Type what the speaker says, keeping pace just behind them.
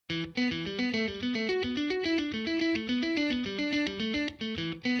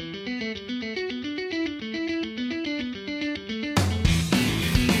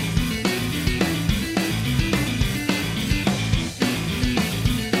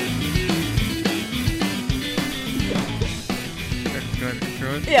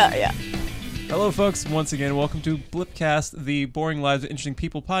Yeah. Hello, folks. Once again, welcome to Blipcast, the Boring Lives of Interesting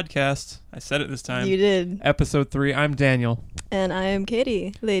People podcast. I said it this time. You did. Episode 3. I'm Daniel. And I am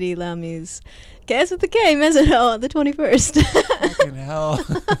Katie, Lady Lammy's guest with the K, Mezzano, the 21st. Fucking hell.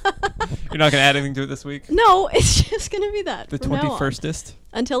 You're not going to add anything to it this week? No, it's just going to be that. The from now on, 21stist?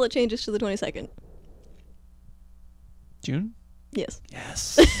 until it changes to the 22nd. June? Yes.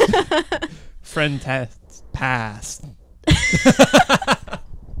 Yes. Friend test passed.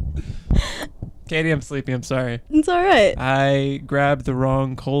 Katie, I'm sleepy. I'm sorry. It's all right. I grabbed the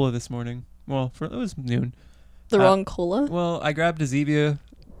wrong cola this morning. Well, it was noon. The wrong cola? Well, I grabbed a Zevia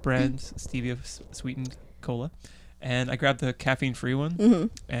brand, stevia sweetened cola, and I grabbed the caffeine-free one,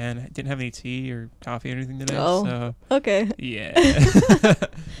 and I didn't have any tea or coffee or anything today. Oh, so okay. Yeah.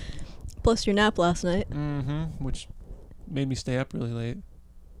 Plus your nap last night. Which made me stay up really late,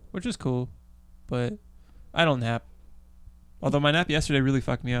 which is cool, but I don't nap. Although my nap yesterday really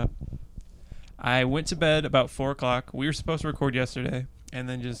fucked me up. I went to bed about 4 o'clock. We were supposed to record yesterday, and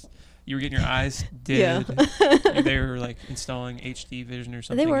then you were getting your eyes did. Yeah. They were like installing HD vision or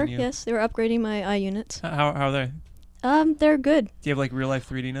something. They were, in you. yes. They were upgrading my eye units. How are they? They're good. Do you have like real life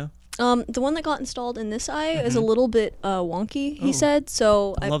 3D now? The one that got installed in this eye is a little bit wonky, he said.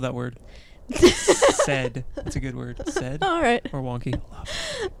 So I love that word. Said. It's a good word. Said. All right. Or wonky.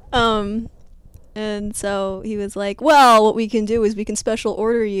 And so he was like, well, what we can do is we can special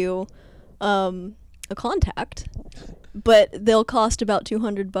order you a contact, but they'll cost about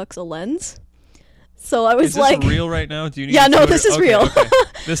 $200 a lens. So I was is like, this real right now? Do you need yeah, no, this is real. Okay.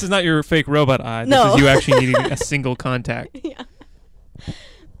 This is not your fake robot eye. This No. is you actually needing a single contact. Yeah.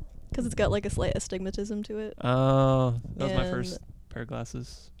 Because it's got like a slight astigmatism to it. Oh, that was my first pair of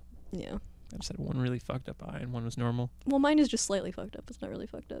glasses. Yeah. I just had one really fucked up eye and one was normal. Well, mine is just slightly fucked up. It's not really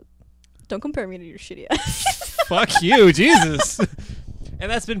fucked up. Don't compare me to your shitty eye. Fuck you, Jesus. And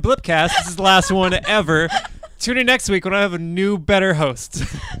that's been Blipcast. This is the last one ever. Tune in next week when I have a new, better host.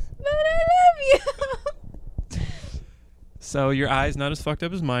 But I love you. So your eye's not as fucked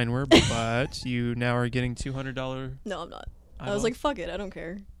up as mine were, but you now are getting $200. No, I'm not. I eyeball. was like, fuck it. I don't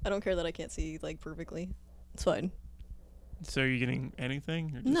care. I don't care that I can't see like perfectly. It's fine. So you're getting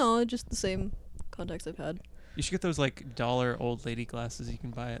anything? Or just No, just the same contacts I've had. You should get those like dollar old lady glasses you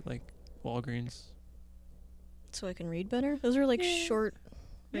can buy at like Walgreens. So I can read better? Those are like short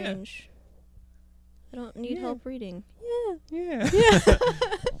Yeah. range. I don't need help reading. Yeah.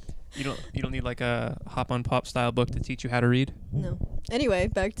 You don't need like a hop on pop style book to teach you how to read? No. Anyway,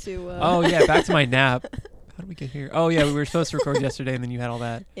 back to Oh yeah, back to my nap. How did we get here? Oh yeah, we were supposed to record yesterday and then you had all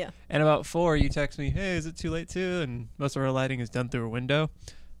that. Yeah. And about 4 you text me, "Hey, is it too late too?" And most of our lighting is done through a window.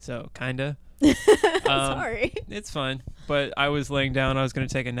 So kinda. Sorry. It's fine. But I was laying down, I was gonna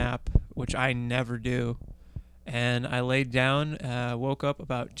take a nap, which I never do. And I laid down, woke up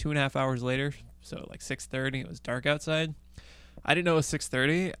about 2.5 hours later, so like 6:30. It was dark outside. I didn't know it was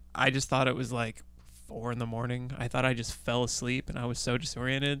 6:30. I just thought it was like 4 in the morning. I thought I just fell asleep, and I was so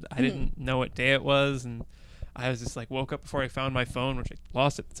disoriented. I didn't know what day it was, and I was just like woke up before I found my phone, which I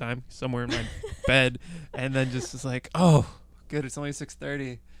lost at the time, somewhere in my bed, and then just was like, oh, good, it's only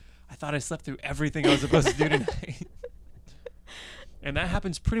 6:30. I thought I slept through everything I was supposed to do tonight. And that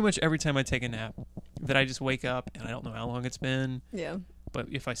happens pretty much every time I take a nap, that I just wake up and I don't know how long it's been. Yeah. But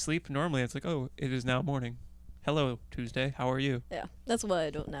if I sleep normally, it's like, oh, it is now morning. Hello, Tuesday. How are you? Yeah. That's why I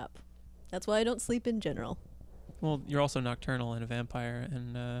don't nap. That's why I don't sleep in general. Well, you're also nocturnal and a vampire,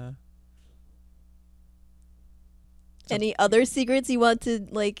 and Any other secrets you want to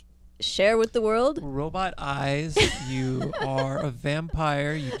like share with the world? robot eyes. You are a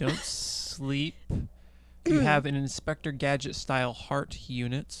vampire. You don't sleep. You have an Inspector Gadget style heart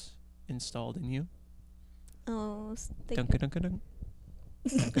unit installed in you. Oh, Dun-ka-dun-ka-dun.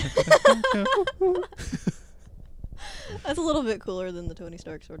 that's a little bit cooler than the Tony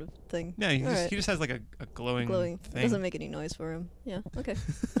Stark sort of thing. Yeah, he just has like a glowing thing. Doesn't make any noise for him. Yeah. Okay.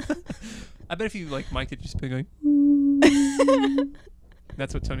 I bet if you like mic'd it, you'd just be going.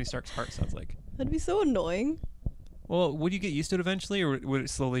 That's what Tony Stark's heart sounds like. That'd be so annoying. Well, would you get used to it eventually, or would it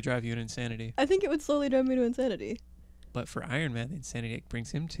slowly drive you into insanity? I think it would slowly drive me to insanity. But for Iron Man, the insanity it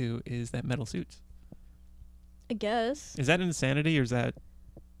brings him to is that metal suit. I guess. Is that insanity, or is that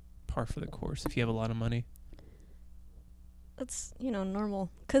par for the course if you have a lot of money? That's,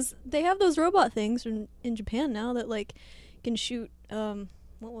 normal. Because they have those robot things in Japan now that, like, can shoot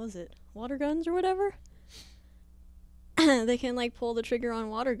what was it? Water guns or whatever? They can like pull the trigger on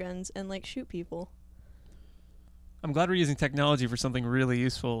water guns and like shoot people. I'm glad we're using technology for something really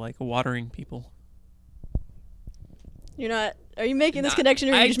useful, like watering people. You're not. Are you making this connection,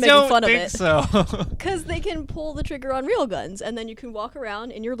 or are you just making fun of it? I don't think so. Because they can pull the trigger on real guns, and then you can walk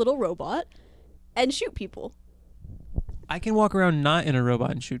around in your little robot and shoot people. I can walk around not in a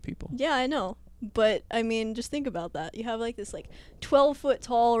robot and shoot people. Yeah, I know. But, I mean, just think about that. You have, like, this, 12-foot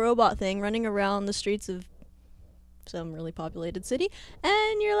tall robot thing running around the streets of some really populated city,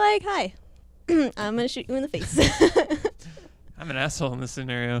 and you're like, hi, I'm going to shoot you in the face. I'm an asshole in this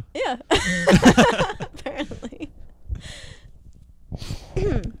scenario. Yeah. Apparently.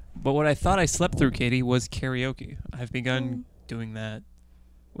 But what I thought I slept through, Katie, was karaoke. I've begun doing that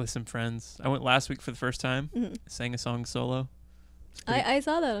with some friends. I went last week for the first time, sang a song solo. I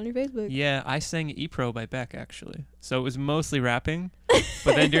saw that on your Facebook. Yeah, I sang E-Pro by Beck, actually. So it was mostly rapping,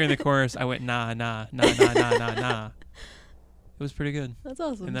 but then during the chorus, I went, nah, nah, nah, nah, nah, nah, nah. It was pretty good. That's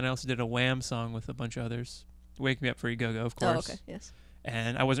awesome. And then I also did a Wham song with a bunch of others. Wake Me Up For You Go Go, of course. Oh, okay, yes.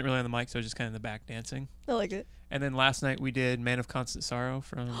 And I wasn't really on the mic, so I was just kind of in the back dancing. I like it. And then last night we did Man of Constant Sorrow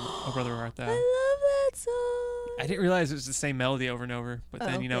from Oh Brother Art Thou. I love that song. I didn't realize it was the same melody over and over, but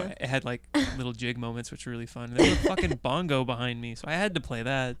then, yeah. it had like little jig moments, which were really fun. And there was a fucking bongo behind me, so I had to play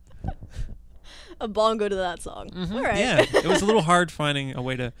that. A bongo to that song. Mm-hmm. All right. Yeah, it was a little hard finding a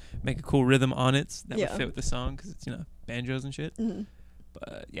way to make a cool rhythm on it that would Yeah. fit with the song, because it's, banjos and shit. Mhm.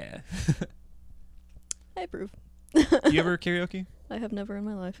 But, yeah. I approve. You ever karaoke? I have never in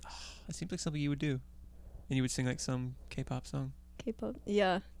my life. That seems like something you would do. And you would sing like some K-pop song. K-pop.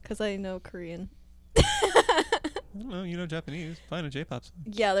 Yeah, because I know Korean. I don't know, you know Japanese. Find a J-pop song.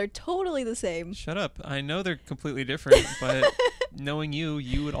 Yeah, they're totally the same. Shut up. I know they're completely different, but knowing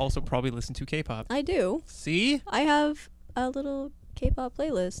you would also probably listen to K-pop. I do. See? I have a little K-pop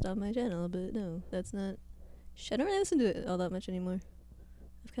playlist on my channel, but no, that's not... I don't really listen to it all that much anymore.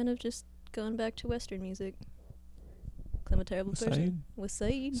 I've kind of just gone back to Western music. 'Cause I'm a terrible person. With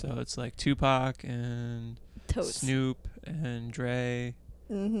Saeed. So it's like Tupac and Totes. Snoop and Dre,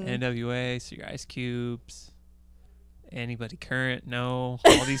 NWA, so your Ice Cubes. Anybody current? No.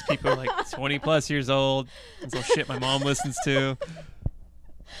 All these people are like 20 plus years old. That's all shit my mom listens to.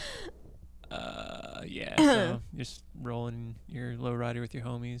 Yeah, so just rolling your lowrider with your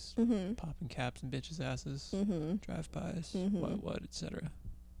homies, popping caps and bitches' asses, drive-bys, what, etc.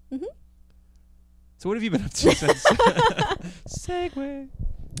 So what have you been up to since? Segue.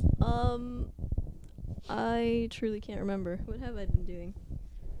 I truly can't remember. What have I been doing?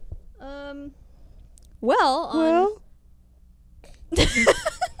 Well,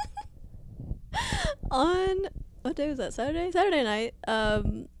 on what day was that? Saturday night.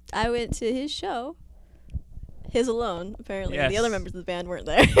 I went to his show. His alone, apparently. Yes. The other members of the band weren't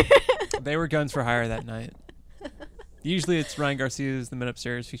there. They were guns for hire that night. Usually it's Ryan Garcia's The Men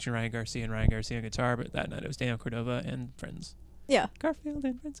Upstairs featuring Ryan Garcia and Ryan Garcia on guitar, but that night it was Daniel Cordova and friends. Yeah. Garfield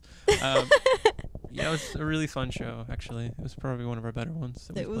and friends. Yeah, it was a really fun show, actually. It was probably one of our better ones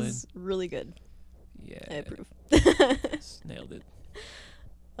that we played. It was really good. Yeah. I approve. Nailed it.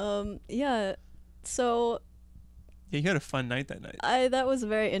 Yeah. So Yeah, you had a fun night that night. that was a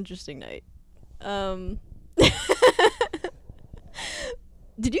very interesting night.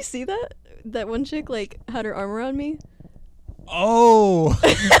 Did you see that? That one chick had her arm around me? Oh!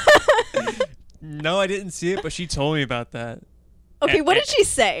 No, I didn't see it, but she told me about that. Okay, what did she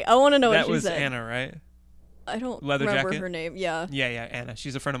say? I want to know what she said. That was Anna, right? I don't Leather remember jacket? her name. Yeah. Yeah, Anna.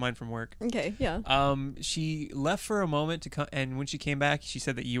 She's a friend of mine from work. Okay, yeah. She left for a moment to come, and when she came back, she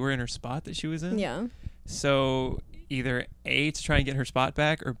said that you were in her spot that she was in. Yeah. So either A, to try and get her spot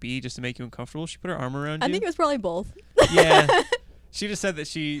back, or B, just to make you uncomfortable, she put her arm around you. I think it was probably both. Yeah. She just said that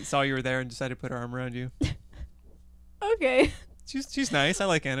she saw you were there and decided to put her arm around you. Okay. She's nice. I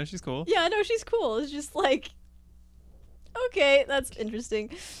like Anna. She's cool. Yeah, no, she's cool. It's just okay, that's interesting.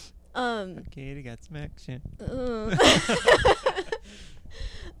 Katie got some action.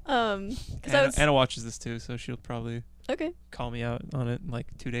 Cause Anna watches this too, so she'll probably okay. call me out on it in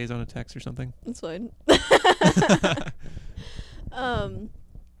 2 days on a text or something. That's fine. No,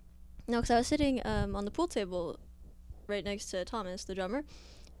 because I was sitting on the pool table right next to Thomas, the drummer,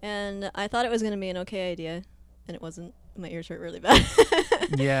 and I thought it was going to be an okay idea, and it wasn't. My ears hurt really bad.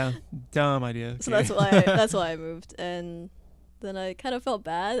 Yeah, dumb idea. So that's why I moved, and then I kind of felt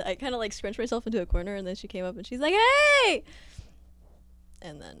bad. I kind of scrunched myself into a corner, and then she came up and she's like, "Hey!"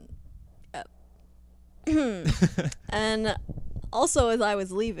 And then, and also as I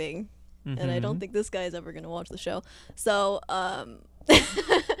was leaving, and I don't think this guy is ever gonna watch the show. So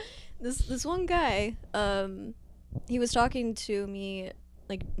this one guy, he was talking to me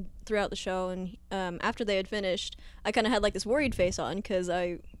like throughout the show, and after they had finished, I kind of had like this worried face on because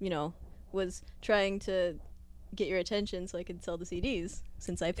I, was trying to get your attention so I could sell the CDs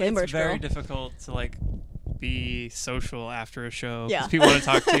since I play It's Merch very Girl. difficult to like be social after a show. 'Cause Yeah. people want to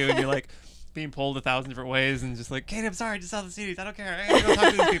talk to you, and you're like being pulled 1,000 different ways, and just like, Katie, I'm sorry, just sell the CDs. I don't care. I gotta go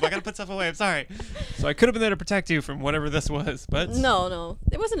talk to these people. I gotta put stuff away. I'm sorry. So I could have been there to protect you from whatever this was, but No,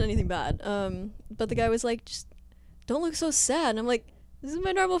 it wasn't anything bad. But the guy was like, just don't look so sad. And I'm like, this is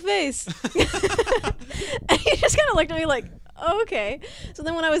my normal face. And he just kind of looked at me like, oh, okay. So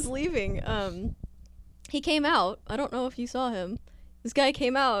then when I was leaving, he came out. I don't know if you saw him. This guy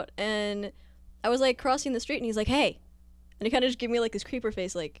came out, and I was like crossing the street, and he's like, hey. And he kind of just gave me like this creeper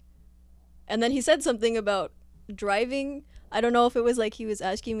face, like. And then he said something about driving. I don't know if it was like he was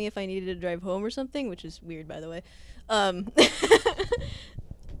asking me if I needed to drive home or something, which is weird, by the way.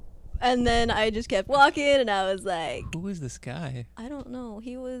 And then I just kept walking, and I was like, who is this guy? I don't know.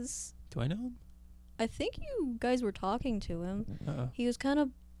 He was. Do I know him? I think you guys were talking to him. Uh-oh. He was kind of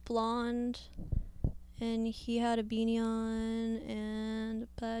blonde, and he had a beanie on and a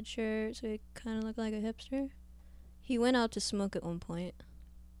plaid shirt, so he kind of looked like a hipster. He went out to smoke at one point.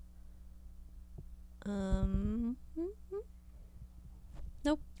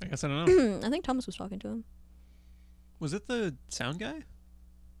 Nope. I guess I don't know. I think Thomas was talking to him. Was it the sound guy?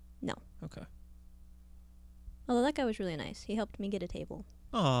 No. Okay. Although that guy was really nice. He helped me get a table.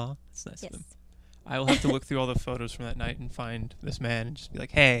 Aw, that's nice of Yes. him. I will have to look through all the photos from that night and find this man and just be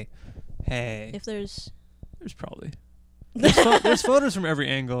like, hey. If there's... There's probably. There's photos from every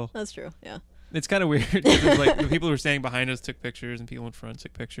angle. That's true, yeah. It's kind of weird. 'Cause it's like the people who were standing behind us took pictures, and people in front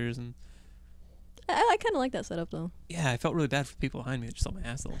took pictures, and I kind of like that setup, though. yeah, I felt really bad for the people behind me that just saw my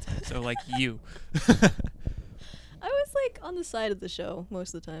ass the whole time. So like you. I was, like, on the side of the show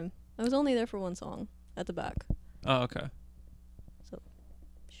most of the time. I was only there for one song, at the back. Oh, okay. So,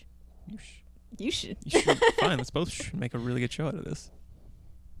 You you should. should. Fine, let's both make a really good show out of this.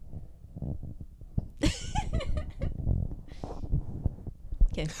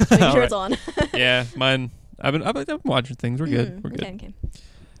 Okay, just making sure it's on. Yeah, mine. I've been watching things. We're good. We're good.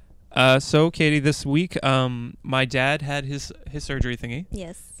 Okay. So Katie, this week, my dad had his surgery thingy.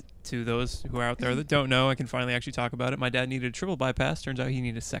 Yes. To those who are out there that don't know, I can finally actually talk about it. My dad needed a triple bypass. Turns out he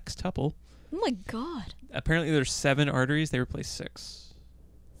needed a sextuple. Oh my god. Apparently, there's 7 arteries. They replaced 6.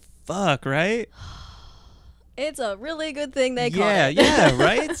 Fuck, right? It's a really good thing they caught Yeah, it. yeah,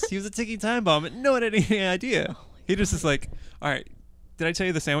 right? He was a ticking time bomb, and no one had any idea. He just is like, all right, did I tell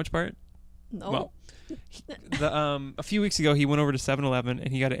you the sandwich part? No. Well, a few weeks ago, he went over to 7-Eleven,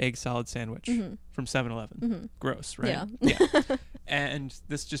 and he got an egg salad sandwich from 7-Eleven. Mm-hmm. Gross, right? Yeah. Yeah. And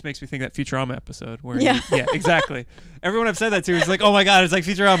this just makes me think that Futurama episode where Yeah. yeah, exactly. Everyone I've said that to is like, oh my god, it's like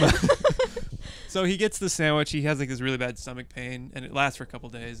Futurama. So he gets the sandwich. He has like this really bad stomach pain, and it lasts for a couple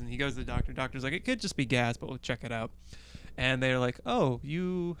days. And he goes to the doctor. Doctor's like, it could just be gas, but we'll check it out. And they're like, oh,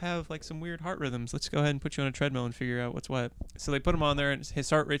 you have like some weird heart rhythms. Let's go ahead and put you on a treadmill and figure out what's what. So they put him on there, and his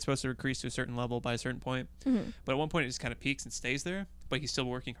heart rate's supposed to increase to a certain level by a certain point. Mm-hmm. But at one point, it just kind of peaks and stays there, but he's still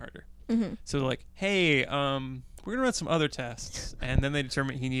working harder. Mm-hmm. So they're like, hey, we're gonna run some other tests, and then they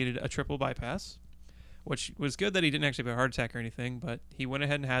determined he needed a triple bypass, which was good that he didn't actually have a heart attack or anything. But he went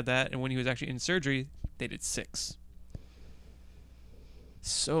ahead and had that, and when he was actually in surgery, they did 6.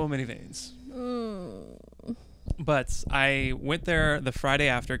 So many veins. Mm. But I went there the Friday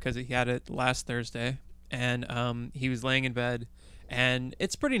after because he had it last Thursday, and he was laying in bed. And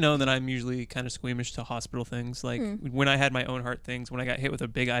it's pretty known that I'm usually kind of squeamish to hospital things. Like when I had my own heart things, when I got hit with a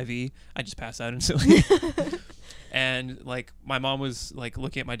big IV, I just passed out instantly. And like my mom was like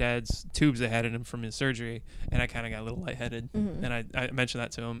looking at my dad's tubes they had in him from his surgery, and I kind of got a little lightheaded. Mm-hmm. And I mentioned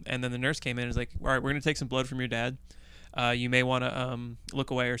that to him. And then the nurse came in and was like, all right, we're going to take some blood from your dad. You may want to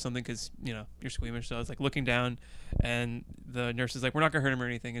look away or something because, you know, you're squeamish. So I was like looking down, and the nurse is like, we're not going to hurt him or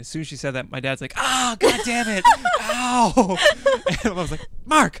anything. And as soon as she said that, my dad's like, ah, God damn it. Ow. And I was like,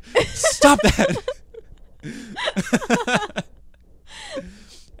 Mark, stop that.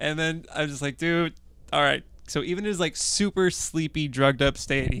 And then I was just like, dude, all right. So even in his like super sleepy, drugged up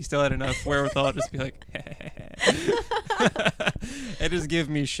state, he still had enough wherewithal to just be like, and just give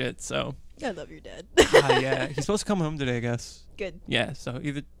me shit. So I love your dad. yeah, he's supposed to come home today, I guess. Good. Yeah, so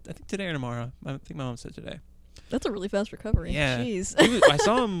either I think today or tomorrow. I think my mom said today. That's a really fast recovery. Yeah. Jeez. I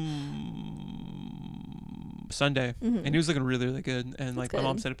saw him Sunday, and he was looking really, really good. And like my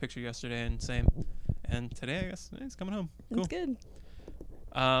mom good. sent a picture yesterday, and same. And today, I guess he's coming home. Cool. That's good.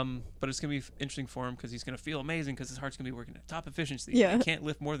 But it's gonna be interesting for him because he's gonna feel amazing because his heart's gonna be working at top efficiency. Yeah. He can't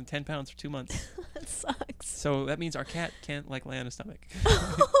lift more than 10 pounds for 2 months. That sucks. So that means our cat can't like lay on his stomach.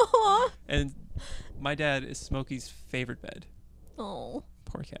 Aw. And my dad is Smokey's favorite bed. Oh.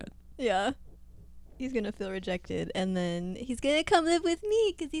 Poor cat. Yeah. He's gonna feel rejected, and then he's gonna come live with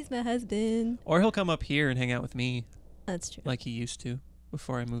me because he's my husband. Or he'll come up here and hang out with me That's true. like he used to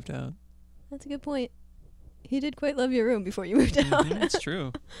before I moved out. That's a good point. He did quite love your room before you moved out. Mhm, it's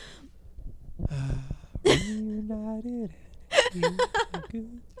true. We're united. We are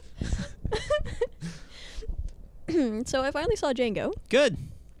good. So I finally saw Django. Good.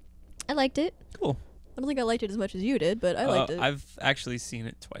 I liked it. Cool. I don't think I liked it as much as you did, but I liked it. I've actually seen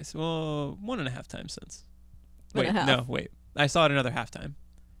it twice. Well, 1.5 times since. One Wait, and a half. no, wait. I saw it another half time.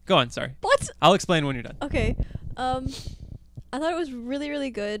 Go on, sorry. What? I'll explain when you're done. Okay. I thought it was really, really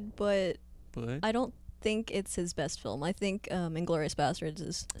good, but But I don't think it's his best film. I think Inglourious Bastards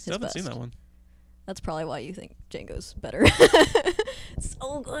is his still haven't best. seen that one. That's probably why you think Django's better.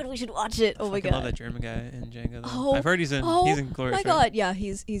 So good, we should watch it. Oh my I god. love that German guy in Django. Though. Oh, I've heard he's in oh Glorious. my god, yeah,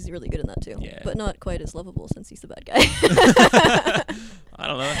 he's really good in that too. Yeah. But not quite as lovable since he's the bad guy. I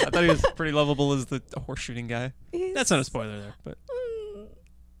don't know. I thought he was pretty lovable as the horse shooting guy. That's not a spoiler there, but Mm,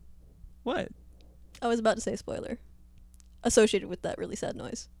 what? I was about to say spoiler. Associated with that really sad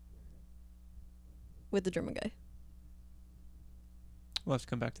noise. With the German guy. We'll have to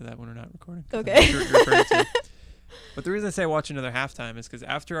come back to that when we're not recording. 'Cause Okay. I'm sure you're referring to. But the reason I say watch another halftime is because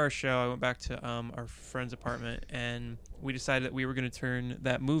after our show, I went back to our friend's apartment and we decided that we were going to turn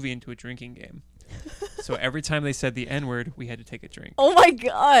that movie into a drinking game. So every time they said the N-word, we had to take a drink. Oh my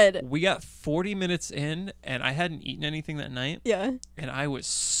god. We got 40 minutes in and I hadn't eaten anything that night Yeah, and I was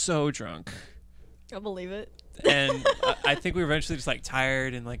so drunk. I believe it. And I think we were eventually just like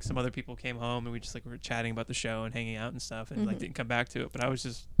tired and like some other people came home and we just like were chatting about the show and hanging out and stuff and like didn't come back to it. But I was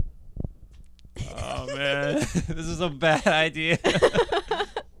just, oh man, this is a bad idea.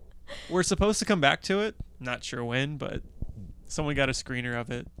 We're supposed to come back to it. Not sure when, but someone got a screener of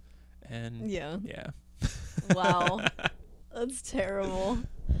it. And Yeah. yeah. Wow. That's terrible.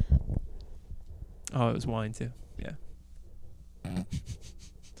 Oh, it was wine too. Yeah.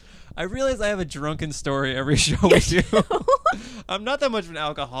 I realize I have a drunken story every show we do. I'm not that much of an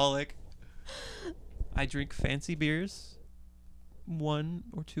alcoholic. I drink fancy beers, 1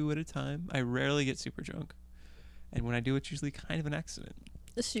 or 2 at a time. I rarely get super drunk. And when I do, it's usually kind of an accident.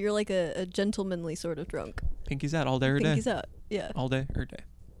 So you're like a gentlemanly sort of drunk. Pinky's out all day or day. Pinky's out. Yeah. All day or day.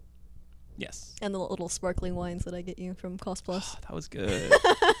 Yes. And the little sparkling wines that I get you from Cost Plus. Oh, that was good.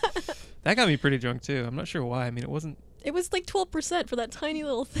 That got me pretty drunk too. I'm not sure why. I mean, it wasn't. It was like 12% for that tiny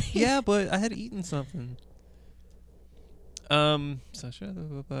little thing. Yeah, but I had eaten something. I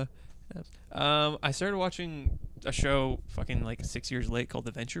started watching a show fucking like 6 years late called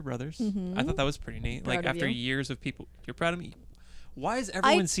The Venture Brothers. Mhm. I thought that was pretty neat. Proud Like of after you. years of people, you're proud of me. Why has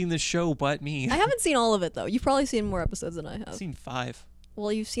everyone seen this show but me? I haven't seen all of it though. You've probably seen more episodes than I I've have. seen 5.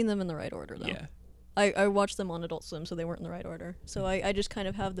 Well, you've seen them in the right order though. Yeah. I watched them on Adult Swim, so they weren't in the right order. So I just kind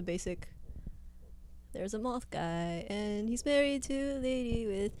of have the basic. There's a moth guy, and he's married to a lady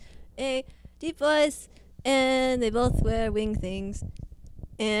with a deep voice, and they both wear wing things.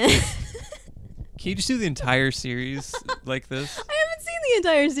 And Can you just do the entire series like this? I haven't seen the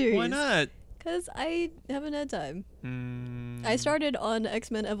entire series. Why not? Because I haven't had time. I started on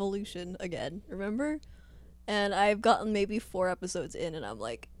X-Men Evolution again, remember? And I've gotten maybe 4 episodes in, and I'm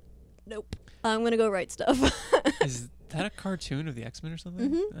like, nope. I'm gonna go write stuff. Is that a cartoon of the X-Men or something?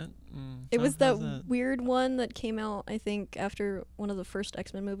 Mhm. It was how's that weird one that came out, I think, after one of the first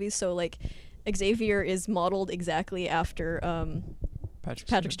X-Men movies. So, like, Xavier is modeled exactly after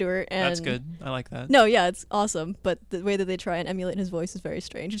Patrick Stewart. And That's good. I like that. No, yeah, it's awesome. But the way that they try and emulate his voice is very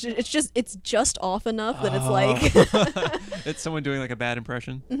strange. It's just off enough that it's like. It's someone doing like a bad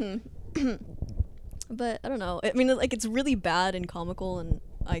impression. But I don't know. I mean, like, it's really bad and comical, and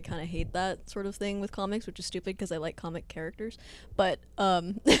I kind of hate that sort of thing with comics, which is stupid because I like comic characters. But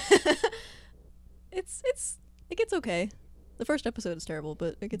it gets okay. The first episode is terrible,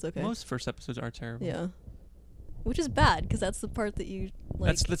 but it gets okay. Most first episodes are terrible. Yeah, which is bad because that's the part that you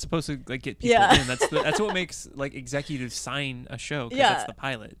like. That's supposed to like get people Yeah. in. That's what makes like executives sign a show. 'Cause Yeah. that's the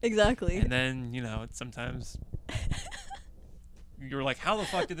pilot. Exactly. And then it's sometimes you're like, how the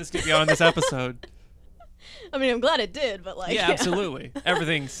fuck did this get me on this episode? I mean, I'm glad it did, but like. Yeah, absolutely.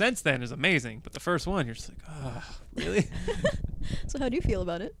 Everything since then is amazing, but the first one, you're just like, oh, really? So how do you feel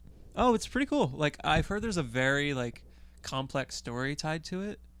about it? Oh, it's pretty cool. Like I've heard there's a very like complex story tied to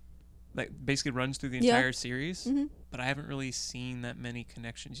it. Like basically runs through the Yeah. entire series, Mhm. but I haven't really seen that many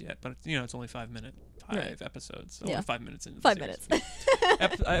connections yet. But it's only 5 Right. episodes, so Yeah. we're 5 minutes into the 5 series.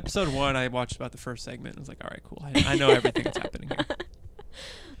 minutes. Episode 1, I watched about the first segment. And I was like, all right, cool. I know everything that's happening here.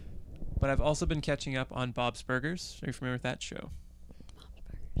 But I've also been catching up on Bob's Burgers. Are you familiar with that show?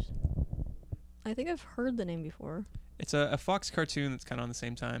 I think I've heard the name before. It's a Fox cartoon that's kind of on the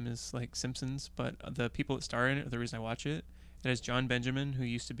same time as like Simpsons, but the people that star in it are the reason I watch it. It has John Benjamin, who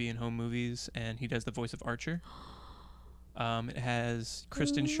used to be in Home Movies, and he does the voice of Archer. It has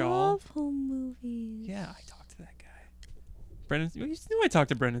Kristen Shaw. Love home movies. Yeah, I talked to that guy. Brendan, you knew I talked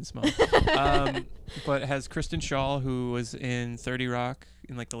to Brendan Small. But it has Kristen Shaw, who was in 30 Rock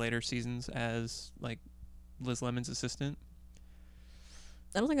in like the later seasons as like Liz Lemon's assistant.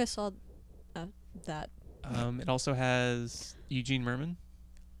 I don't think I saw that. It also has Eugene Merman,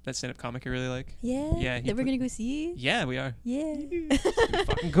 that stand-up comic I really like. Yeah. Yeah, That we're gonna go see. Yeah, we are. Yeah.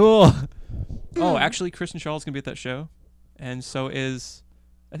 Fucking cool. Oh, actually, Kristen Shaw is gonna be at that show, and so is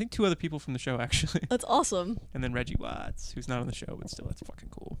I think 2 other people from the show actually, That's awesome. and then Reggie Watts, who's not on the show, but still, that's fucking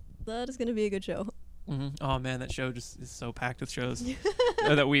cool. That is gonna be a good show. Oh man, that show just is so packed with shows.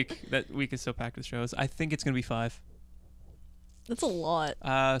 That week is so packed with shows. I think it's gonna be 5. That's a lot.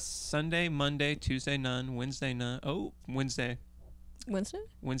 Sunday, Monday, Tuesday, none. Wednesday, none. Oh, Wednesday.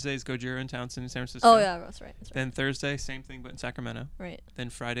 Wednesday's Gojira and Townsend in San Francisco. Oh yeah, that's right. Then Thursday, same thing, but in Sacramento. Right. Then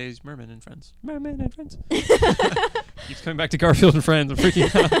Friday's Merman and Friends. Merman and Friends. Keeps coming back to Garfield and Friends. I'm freaking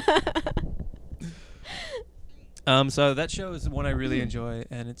out. So that show is one I really enjoy,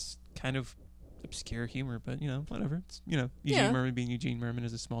 and it's kind of obscure humor, but whatever. It's Eugene Merman being Eugene Merman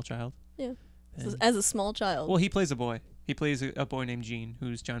as a small child. Yeah. And As a small child. well, he plays a boy. He plays a boy named Gene,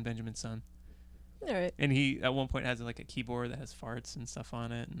 who's John Benjamin's son. All right. And he at one point has like a keyboard that has farts and stuff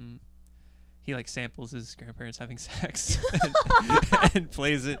on it, and he like samples his grandparents having sex and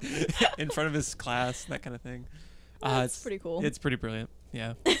plays it in front of his class, that kind of thing. That's pretty cool. It's pretty brilliant.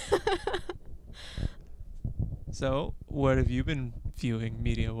 Yeah. So, what have you been viewing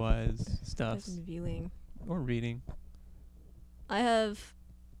media-wise stuff I've been viewing. or reading? I have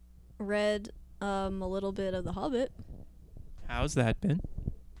read a little bit of The Hobbit. How's that been?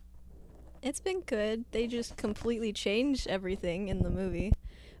 It's been good. They just completely changed everything in the movie,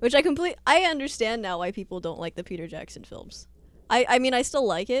 which I understand now why people don't like the Peter Jackson films. I mean, I still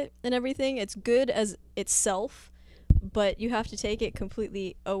like it and everything. It's good as itself, but you have to take it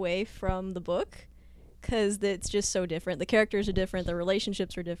completely away from the book because it's just so different. The characters are different. The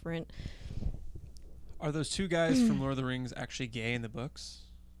relationships are different. Are those 2 guys from Lord of the Rings actually gay in the books?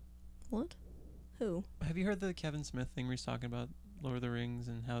 What? Who? Have you heard the Kevin Smith thing where he's talking about Lord of the Rings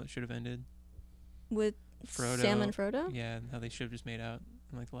and how it should have ended? With Frodo. Sam and Frodo? Yeah, and how they should have just made out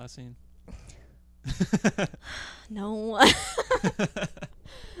in like the last scene. No.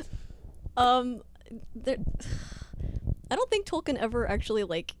 There, I don't think Tolkien ever actually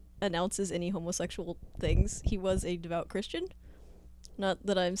like announces any homosexual things. He was a devout Christian. Not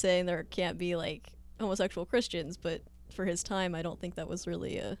that I'm saying there can't be like homosexual Christians, but for his time, I don't think that was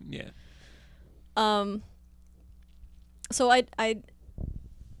really a. Yeah. So I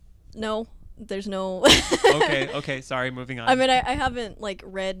no, there's no. Okay. Sorry, moving on. I mean, I haven't like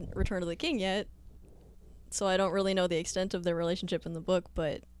read Return of the King yet, so I don't really know the extent of their relationship in the book.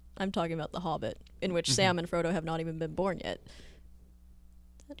 But I'm talking about The Hobbit, in which Sam and Frodo have not even been born yet.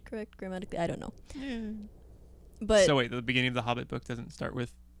 Is that correct grammatically? I don't know. Yeah. But So wait, the beginning of the Hobbit book doesn't start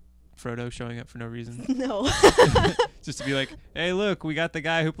with Frodo showing up for no reason. no. Just to be like, hey, look, we got the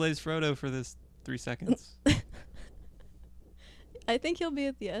guy who plays Frodo for this 3 seconds. I think he'll be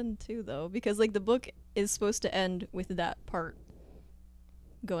at the end too, though, because like the book is supposed to end with that part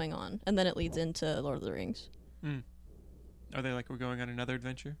going on, and then it leads into Lord of the Rings. Are they like, we're going on another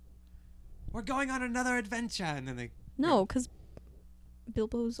adventure? We're going on another adventure, and then they. No, because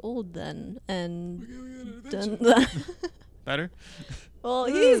Bilbo's old then, and We're going on an done adventure. that. Better. Well,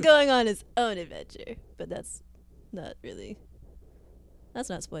 he's going on his own adventure, but that's not really. That's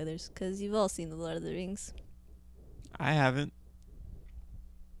not spoilers, because you've all seen The Lord of the Rings. I haven't.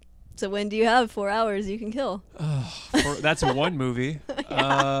 So when do you have 4 hours you can kill? That's one movie.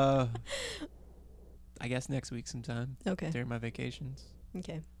 Yeah. I guess next week sometime Okay. during my vacations.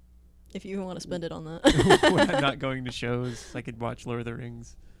 Okay. If you want to spend it on that. When I'm not going to shows, I could watch Lord of the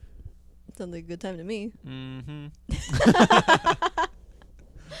Rings. Sounds like a good time to me. Mm-hmm.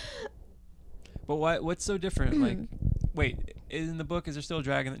 But what's so different? Like, wait, in the book, is there still a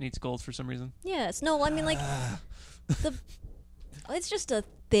dragon that needs gold for some reason? Yes. No, I mean, like, it's just a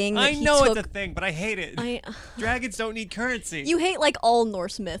thing that I he know took. it's a thing, but I hate it. Dragons don't need currency. You hate, like, all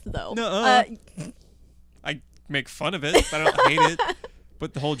Norse myth, though. Nuh-uh. I make fun of it, but I don't hate it.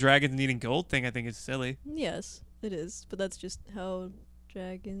 But the whole dragons needing gold thing, I think, is silly. Yes, it is. But that's just how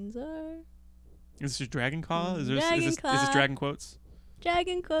dragons are. Is this your dragon call? Is Dragon this claw. dragon quotes?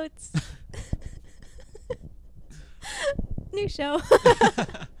 Dragon quotes. New show.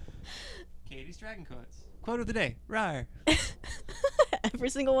 Katie's dragon quotes. Quote of the day. Rawr. Every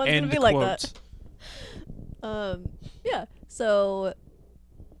single one's End gonna be like quote. that. Yeah. So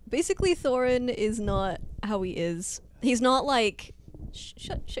basically, Thorin is not how he is. He's not like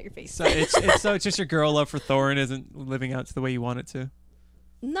shut your face. So it's just your girl love for Thorin isn't living out to the way you want it to.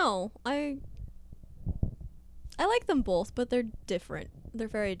 No, I like them both, but they're different. They're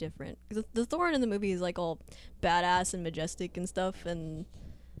very different. The Thorin in the movie is like all badass and majestic and stuff, and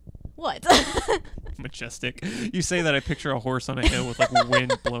what? Majestic. You say that, I picture a horse on a hill with like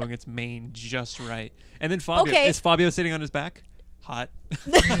wind blowing its mane just right. And then Fabio, Okay. is Fabio sitting on his back? Hot.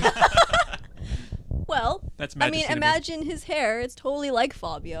 Well, That's I majesty mean, to me. imagine his hair. It's totally like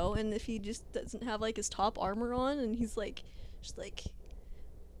Fabio, and if he just doesn't have like his top armor on, and he's like, just like,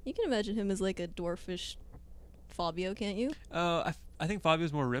 you can imagine him as like a dwarfish Fabio, can't you? I think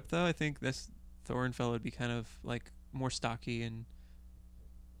Fabio's more ripped though. I think this Thorin fellow would be kind of like more stocky and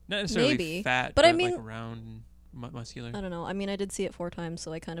not necessarily Maybe. fat, But but I mean- like round and muscular. I don't know. I mean, I did see it 4 times,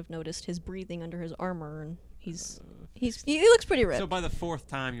 so I kind of noticed his breathing under his armor, and he looks pretty ripped. So by the 4th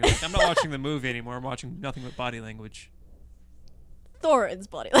time, you're like, I'm not watching the movie anymore. I'm watching nothing but body language. Thorin's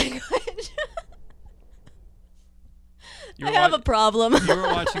body language. You I were have wa- a problem. You were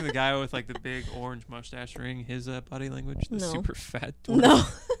watching the guy with like the big orange mustache ring. His body language, the No. super fat. dwarf. No.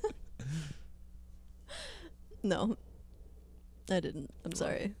 No. I didn't. I'm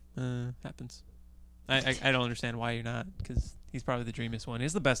sorry. Happens. I don't understand why you're not, because he's probably the dreamiest one. He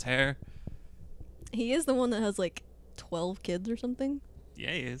has the best hair. He is the one that has like 12 kids or something.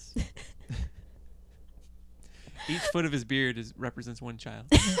 Yeah, he is. Each foot of his beard represents one child.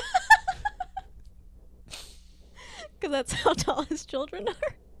 Because that's how tall his children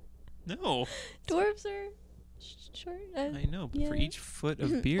are. No, Dwarves are short. I know, but for yeah. each foot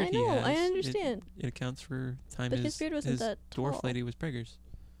of beard I know, he has, I understand. It accounts for time But his beard wasn't that dwarf tall. lady was preggers.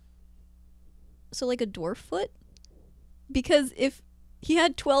 So like a dwarf foot? Because if he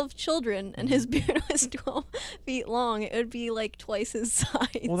had 12 children and his beard was 12 feet long, it would be like twice his size.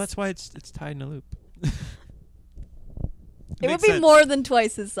 Well, that's why it's tied in a loop. it would makes be sense. more than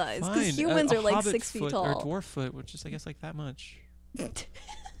twice his size. Fine. Because humans a are like hobbit 6 feet foot tall. or dwarf foot, which is I guess like that much.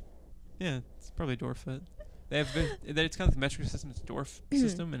 Yeah, it's probably dwarf foot. They have it's kind of the metric system. It's dwarf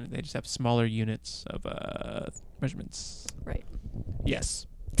system, and they just have smaller units of measurements. Right. Yes.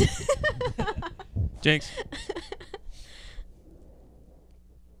 Jinx.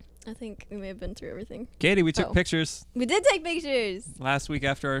 I think we may have been through everything. Katie, we took Oh. pictures We did take pictures. last week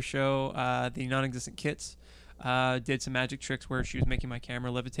after our show. The non-existent Kits did some magic tricks where she was making my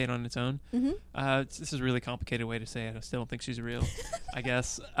camera levitate on its own. Mm-hmm. This is a really complicated way to say it. I still don't think she's real, I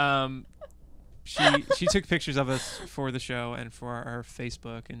guess. She took pictures of us for the show and for our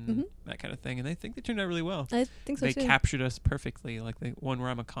Facebook and Mhm. that kind of thing, and I think they turned out really well. I think so They too. captured us perfectly, like the one where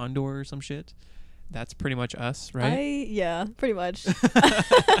I'm a condor or some shit. That's pretty much us, right? Yeah, pretty much.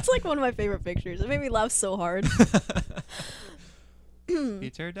 That's like one of my favorite pictures. It made me laugh so hard. Be a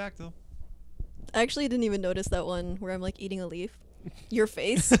pterodactyl. I actually didn't even notice that one where I'm like eating a leaf. Your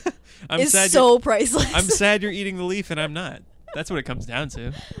face I'm is sad. so priceless. I'm sad you're eating the leaf and I'm not. That's what it comes down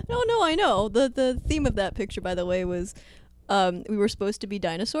to. No, I know. The theme of that picture, by the way, was we were supposed to be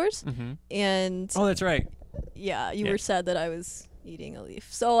dinosaurs, Mm-hmm. and Oh, that's right. yeah, you Yeah. were sad that I was eating a leaf.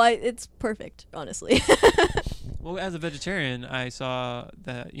 So it's perfect, honestly. Well, as a vegetarian, I saw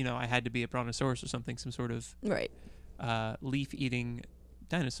that I had to be a brontosaurus or something, some sort of Right. leaf-eating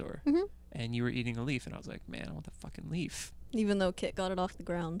dinosaur, Mhm. and you were eating a leaf, and I was like, man, I want the fucking leaf. Even though Kit got it off the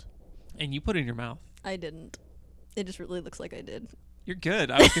ground, And you put it in your mouth. I didn't. It just really looks like I did. You're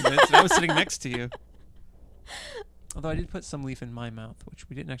good. I was convinced. And I was sitting next to you. Although I did put some leaf in my mouth, which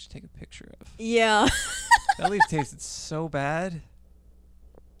we didn't actually take a picture of. Yeah. That leaf tasted so bad.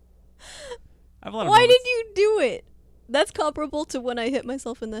 I have a lot of Why moments- did you do it? That's comparable to when I hit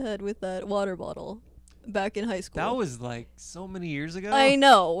myself in the head with that water bottle back in high school. That was like so many years ago. I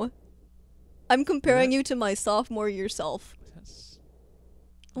know. I'm comparing that- you to my sophomore year self. That's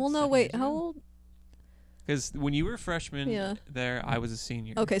Well, no, 7 wait. years How ago. old? Because when you were a freshman Yeah. there, I was a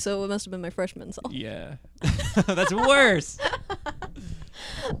senior. Okay, so it must have been my freshman self. Yeah. That's worse.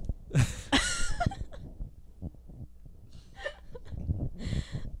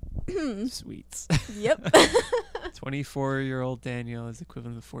 Sweet. Yep. 24-year-old Daniel is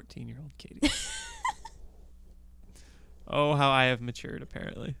equivalent to 14-year-old Katie. Oh, how I have matured,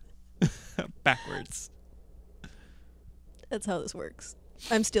 apparently. Backwards. That's how this works.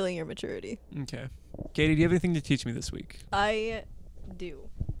 I'm stealing your maturity. Okay. Katie, do you have anything to teach me this week? I do.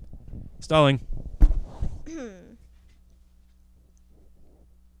 Stalling.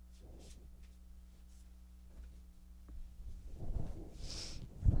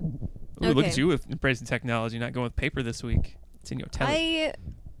 Ooh, look at Okay. you with embracing technology, not going with paper this week. It's in your telly.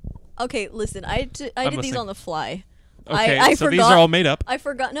 Okay, listen. I I'm did these listening. on the fly. Okay, I so these forgot- are all made up. I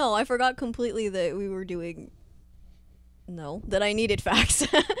forgot completely that we were doing. No, that I needed facts.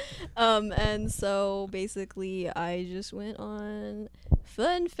 And so basically, I just went on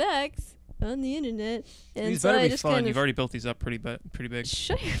fun facts on the internet, and These so better I be just fun. kind You've of already built these up pretty big.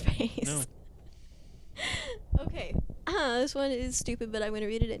 shut your face. No, Okay, this one is stupid, but I'm gonna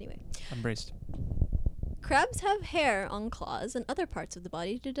read it anyway. I'm braced. Crabs have hair on claws and other parts of the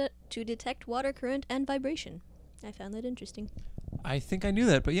body to detect water current and vibration. I found that interesting. I think I knew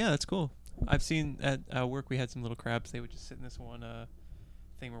that, but yeah, that's cool. I've seen at work we had some little crabs. They would just sit in this one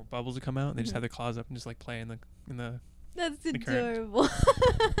thing where bubbles would come out, and they just Mhm. have their claws up and just like play in the. That's The current. adorable.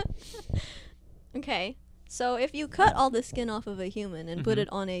 Okay, so if you cut all the skin off of a human and put Mhm. it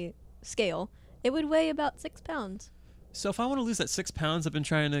on a scale, it would weigh about 6 pounds. So if I want to lose that 6 pounds I've been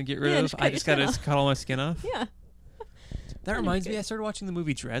trying to get rid Yeah, of, just cut I your just skin gotta off. cut all my skin off. Yeah. That That'd be reminds me, good. I started watching the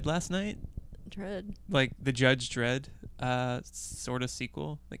movie Dredd last night. Dread. Like the Judge Dredd sort of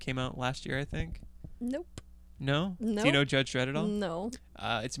sequel that came out last year, I think. Nope. No? Do you Nope. know Judge Dredd at all? No.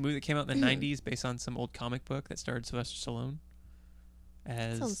 It's a movie that came out in the 90s based on some old comic book that starred Sylvester Stallone.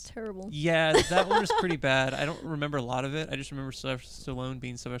 That sounds terrible. Yeah, that one was pretty bad. I don't remember a lot of it. I just remember Sylvester Stallone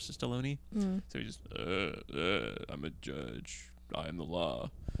being Sylvester Stallone. Mm. So he just, I'm a judge. I am the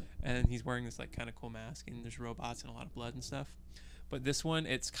law. And he's wearing this like kind of cool mask, and there's robots and a lot of blood and stuff. But this one,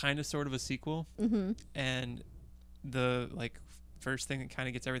 it's kind of sort of a sequel, Mm-hmm. and the like first thing that kind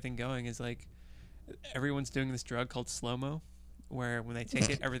of gets everything going is like everyone's doing this drug called slow-mo, where when they take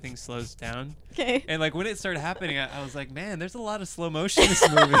it, everything slows down. Okay. And like when it started happening, I was like, man, there's a lot of slow motion in this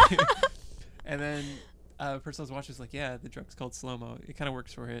movie. And then the person I was watching was like, yeah, the drug's called slow-mo. It kind of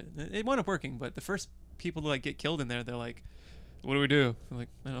works for it. It wound up working, but the first people to like get killed in there, they're like, what do we do? I'm like,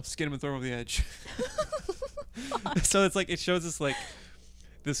 man, I'll skin him and throw him over the edge. So it's like it shows us like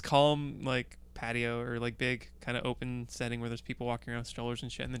this calm like patio or like big kind of open setting where there's people walking around with strollers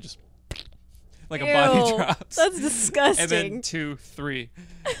and shit, and then just like a body Ew, drops. That's disgusting. And then 2, 3.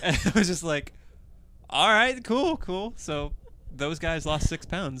 And it was just like, all right, cool. So those guys lost 6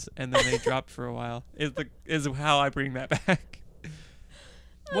 pounds, and then they dropped for a while. Is how I bring that back.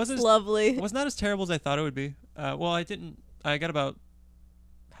 That's lovely. Was not as terrible as I thought it would be. Well, I got about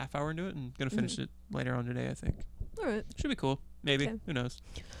half hour into it and gonna finish it later on today, I think. All right. Should be cool. Maybe. Okay. Who knows?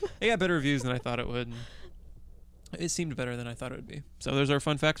 It got better reviews than I thought it would. And it seemed better than I thought it would be. So those are our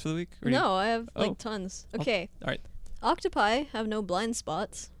fun facts for the week? Or do you- No, I have like Oh. tons. Oh, Okay. all right. Octopi have no blind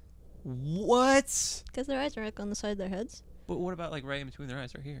spots What? because their eyes are like on the side of their heads. But what about like right in between their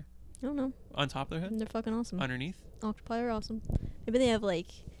eyes, right here? I don't know. On top of their head? They're fucking awesome. Underneath? Octopi are awesome. Maybe they have like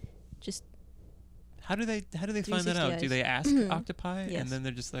just How do they find that 360 out? Do eyes. they ask octopi Yes. and then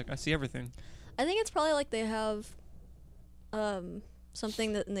they're just like, I see everything? I think it's probably like they have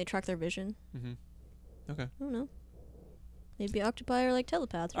something that and they track their vision. Mm-hmm. Okay. I don't know. Maybe octopi are like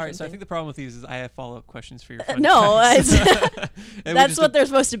telepaths or All right. So I something. think the problem with these is I have follow-up questions for your fun No, facts. it's- And we That's just what they're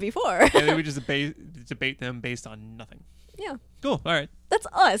supposed to be for. and then we just debate them based on nothing. Yeah. Cool. All right. That's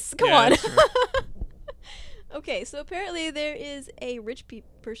us. Come Yeah, on. that's true. Okay, so apparently there is a rich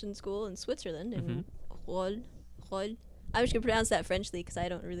person school in Switzerland in Roll. I'm just gonna pronounce that Frenchly because I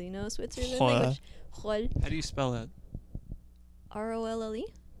don't really know Switzerland Roll. language. Roll. How do you spell that? R-O-L-L-E.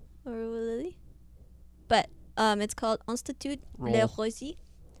 R-O-L-L-E. But it's called Institut Roll. Le Rosy.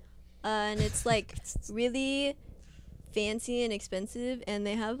 And it's like really fancy and expensive, and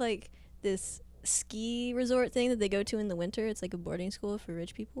they have like this ski resort thing that they go to in the winter. It's like a boarding school for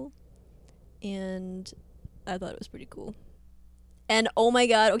rich people, and I thought it was pretty cool. And oh my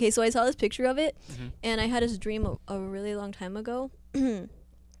god, okay, so I saw this picture of it, and I had this dream a really long time ago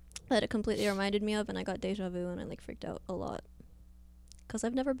that it completely reminded me of, and I got deja vu, and I like freaked out a lot because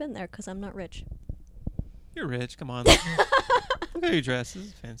I've never been there because I'm not rich. You're rich. Come on. Look how you dress. This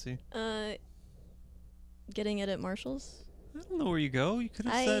is fancy. Getting it at Marshall's. I don't know where you go. You could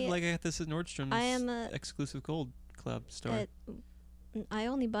have I- said like I got this at Nordstrom's I am a- exclusive gold club store. At, I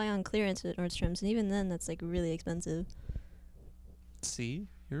only buy on clearance at Nordstrom's, and even then, that's like really expensive. See,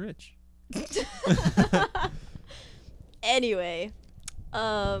 you're rich. Anyway,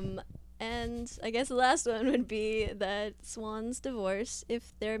 and I guess the last one would be that swans divorce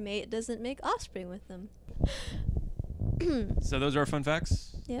if their mate doesn't make offspring with them. So those are our fun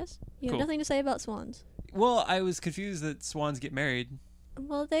facts. Yes? You Cool. have nothing to say about swans. Well, I was confused that swans get married.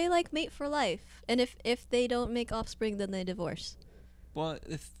 Well, they like mate for life, and if they don't make offspring, then they divorce. Well,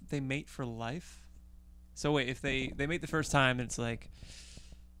 if they mate for life. So wait, if they mate the first time, and it's like,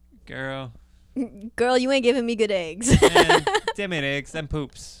 girl, Girl, you ain't giving me good eggs. And damn it, eggs, them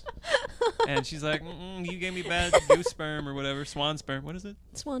poops. And she's like, you gave me bad goose sperm or whatever, swan sperm. What is it?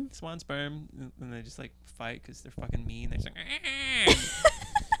 Swan. Swan sperm. And they just like fight because they're fucking mean. They're just like,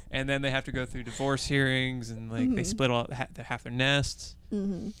 and then they have to go through divorce hearings and like they split all half their nests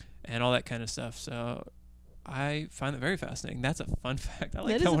and all that kind of stuff. So I find that very fascinating. That's a fun fact. I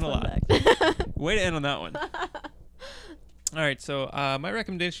like that one a lot. Way to end on that one. All right, so my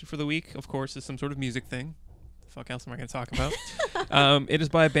recommendation for the week, of course, is some sort of music thing. The fuck else am I going to talk about? It is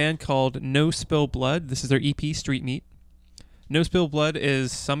by a band called No Spill Blood. This is their EP, Street Meat. No Spill Blood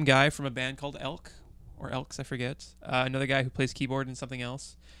is some guy from a band called Elk, or Elks, I forget. Another guy who plays keyboard and something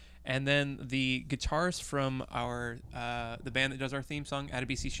else. And then the guitarist from our the band that does our theme song,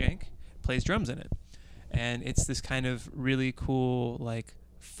 Adabisi Shank, plays drums in it. And it's this kind of really cool, like,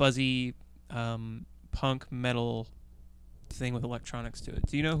 fuzzy punk metal thing with electronics to it.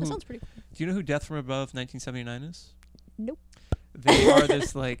 Do you know who? That sounds pretty cool. Do you know who Death from Above 1979 is? Nope. They are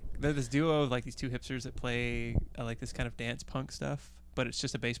they're this duo of like these two hipsters that play like this kind of dance punk stuff, but it's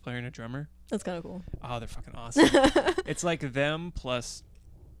just a bass player and a drummer. That's kind of cool. Oh, they're fucking awesome. It's like them plus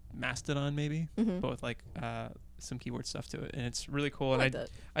Mastodon maybe, but with like some keyboard stuff to it, and it's really cool. I And like that.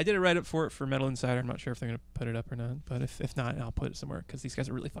 I did a write-up for it for Metal Insider. I'm not sure if they're going to put it up or not, but if not, I'll put it somewhere because these guys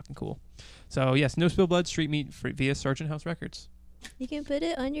are really fucking cool. So, yes, No Spill Blood, Street Meat via Sargent House Records. You can put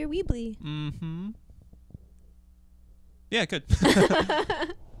it on your Weebly. Mm-hmm. Yeah, good.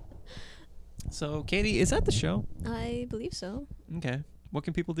 So, Katie, is that the show? I believe so. Okay. What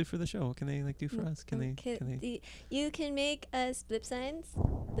can people do for the show? What can they like do for us? Can they? You can make us flip signs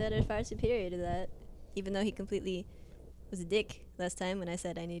that are far superior to that, even though he completely was a dick last time when I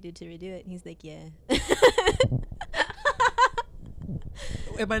said I needed to redo it. He's like, yeah.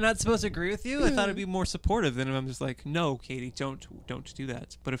 Am I not supposed to agree with you? I thought it'd be more supportive than if I'm just like, no, Katie, don't do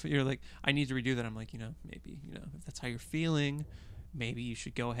that. But if you're like, I need to redo that, I'm like, maybe, if that's how you're feeling, maybe you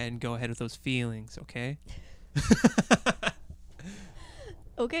should go ahead with those feelings, okay?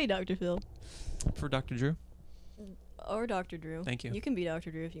 Okay, Dr. Phil. For Dr. Drew. Or Dr. Drew. Thank you. You can be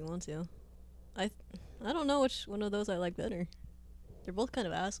Dr. Drew if you want to. I don't know which one of those I like better. They're both kind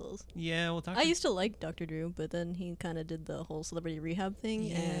of assholes. Yeah, well, I used to like Dr. Drew, but then he kind of did the whole celebrity rehab thing.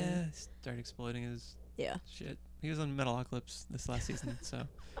 Yeah, and started exploiting his shit. He was on Metalocalypse this last season, so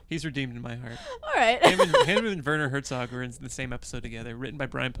he's redeemed in my heart. All right. him and Werner Herzog were in the same episode together, written by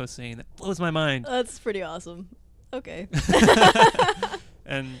Brian Posehn. That blows my mind. That's pretty awesome. Okay.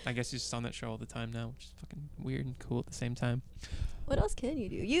 And I guess he's just on that show all the time now, which is fucking weird and cool at the same time. What else can you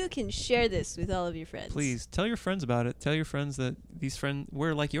do? You can share this with all of your friends. Please tell your friends about it. Tell your friends that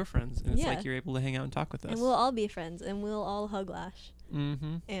we're like your friends, and it's Yeah. like you're able to hang out and talk with us. And we'll all be friends, and we'll all hug Lash.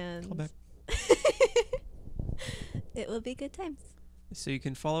 Mm-hmm. And Call back. it will be good times. So you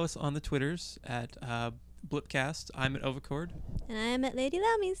can follow us on the Twitters at Blipcast. I'm at Ovicord. And I am at Lady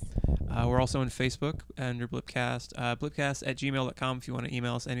Lammies. We're also on Facebook under Blipcast. Blipcast@gmail.com if you want to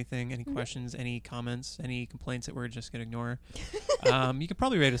email us anything, any questions, any comments, any complaints that we're just going to ignore. You can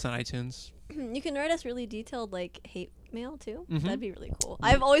probably rate us on iTunes. You can write us really detailed, like, hate mail, too. Mhm. That'd be really cool.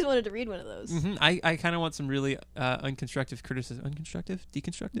 I've always wanted to read one of those. Mm-hmm. I kind of want some really unconstructive criticism. Unconstructive?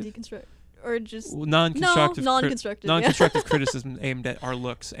 Deconstructive? Deconstruct. Or just... Well, non-constructive. non-constructive. Non-constructive criticism aimed at our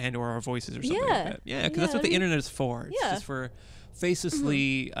looks and or our voices or something like Yeah. that. Yeah, because that's what the internet is for. It's Yeah. just for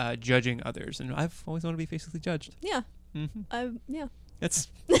facelessly judging others. And I've always wanted to be facelessly judged. Yeah. Mm-hmm. Yeah. That's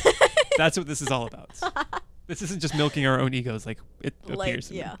what this is all about. This isn't just milking our own egos like it appears.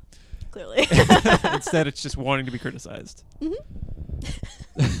 To me. Yeah. Clearly. Instead, it's just wanting to be criticized. All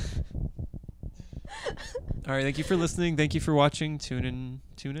right. Thank you for listening. Thank you for watching. Tune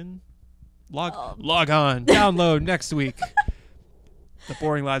in. Log on. Download next week. The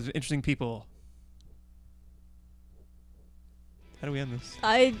Boring Lives of Interesting People. How do we end this?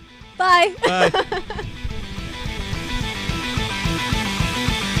 Bye. Bye.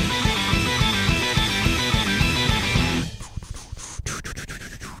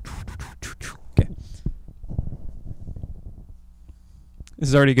 This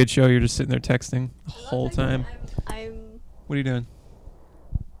is already a good show. You're just sitting there texting the whole time. What are you doing?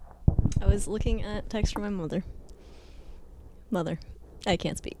 I was looking at text from my mother. I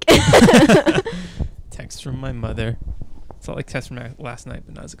can't speak. Text from my mother. It's not like text from last night,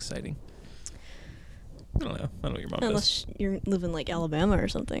 but not as exciting. I don't know. I don't know what your mom does. Unless you're living like Alabama or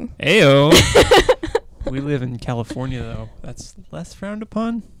something. Ayo. We live in California, though. That's less frowned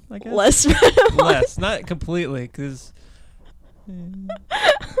upon, I guess. Less. Not completely, because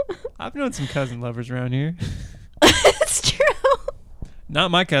I've known some cousin lovers around here. It's true. Not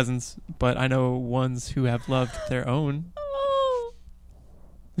my cousins, but I know ones who have loved their own. Oh.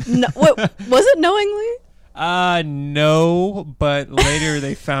 No, what was it knowingly? No, but later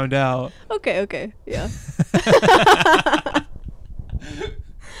they found out. Okay, yeah.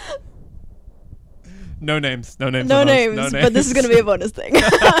 No names. No names, but this is gonna be a bonus thing.